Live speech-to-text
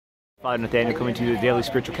Father Nathaniel coming to you, the Daily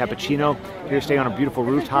Spiritual Cappuccino. Here staying on a beautiful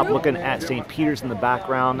rooftop looking at St. Peter's in the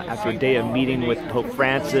background after a day of meeting with Pope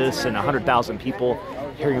Francis and 100,000 people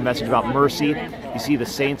hearing a message about mercy. You see the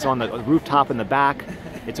saints on the rooftop in the back.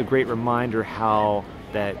 It's a great reminder how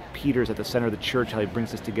that Peter's at the center of the church, how he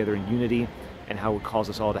brings us together in unity, and how it calls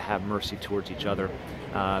us all to have mercy towards each other.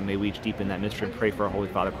 May we each deepen that mystery and pray for our Holy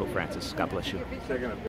Father, Pope Francis. God bless you.